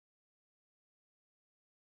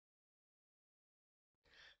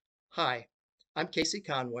Hi, I'm Casey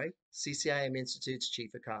Conway, CCIM Institute's Chief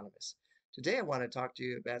Economist. Today I want to talk to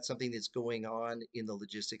you about something that's going on in the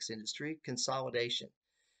logistics industry, consolidation.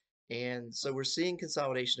 And so we're seeing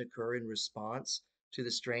consolidation occur in response to the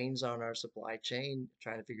strains on our supply chain,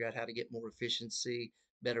 trying to figure out how to get more efficiency,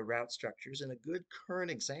 better route structures. And a good current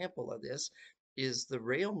example of this is the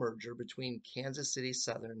rail merger between Kansas City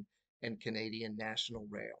Southern and Canadian National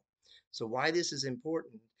Rail. So why this is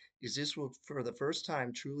important is this will, for the first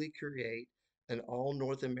time, truly create an all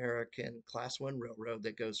North American Class 1 railroad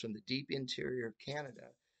that goes from the deep interior of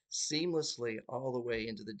Canada seamlessly all the way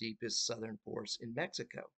into the deepest southern ports in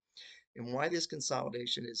Mexico. And why this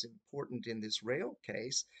consolidation is important in this rail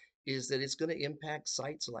case is that it's going to impact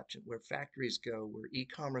site selection, where factories go, where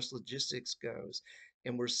e-commerce logistics goes.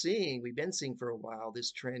 And we've been seeing for a while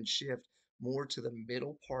this trend shift more to the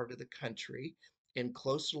middle part of the country and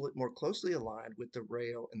more closely aligned with the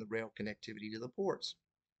rail and the rail connectivity to the ports.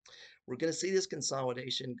 We're going to see this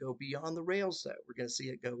consolidation go beyond the rails, though. We're going to see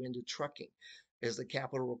it go into trucking as the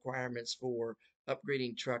capital requirements for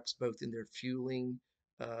upgrading trucks, both in their fueling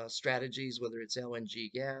strategies, whether it's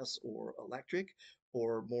LNG gas or electric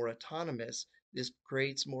or more autonomous, this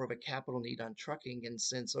creates more of a capital need on trucking. And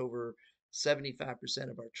since over 75%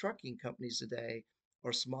 of our trucking companies today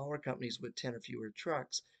are smaller companies with 10 or fewer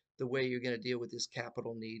trucks, the way you're going to deal with this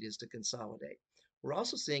capital need is to consolidate. We're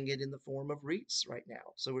also seeing it in the form of REITs right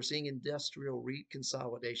now. So we're seeing industrial REIT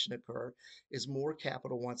consolidation occur as more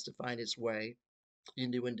capital wants to find its way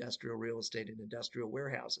into industrial real estate and industrial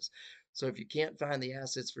warehouses. So if you can't find the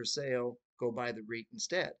assets for sale, go buy the REIT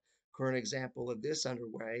instead. Current example of this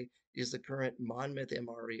underway is the current Monmouth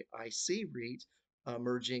MRIC REIT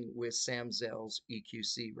merging with Sam Zell's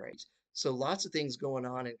EQC REIT. So lots of things going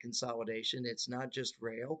on in consolidation. It's not just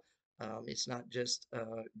rail. It's not just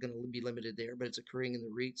going to be limited there, but it's occurring in the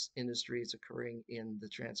REITs industry. It's occurring in the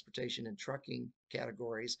transportation and trucking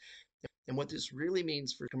categories. And what this really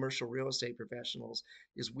means for commercial real estate professionals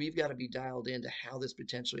is we've got to be dialed into how this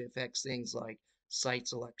potentially affects things like site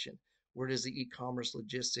selection. Where does the e-commerce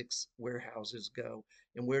logistics warehouses go?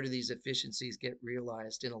 And where do these efficiencies get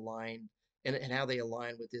realized and aligned and how they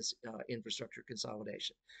align with this infrastructure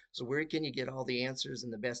consolidation? So where can you get all the answers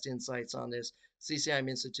and the best insights on this? CCIM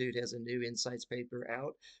Institute has a new insights paper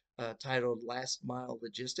out titled Last Mile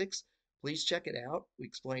Logistics. Please check it out. We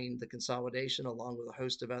explain the consolidation along with a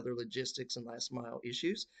host of other logistics and last mile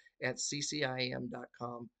issues at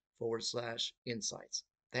ccim.com/insights.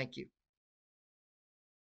 Thank you.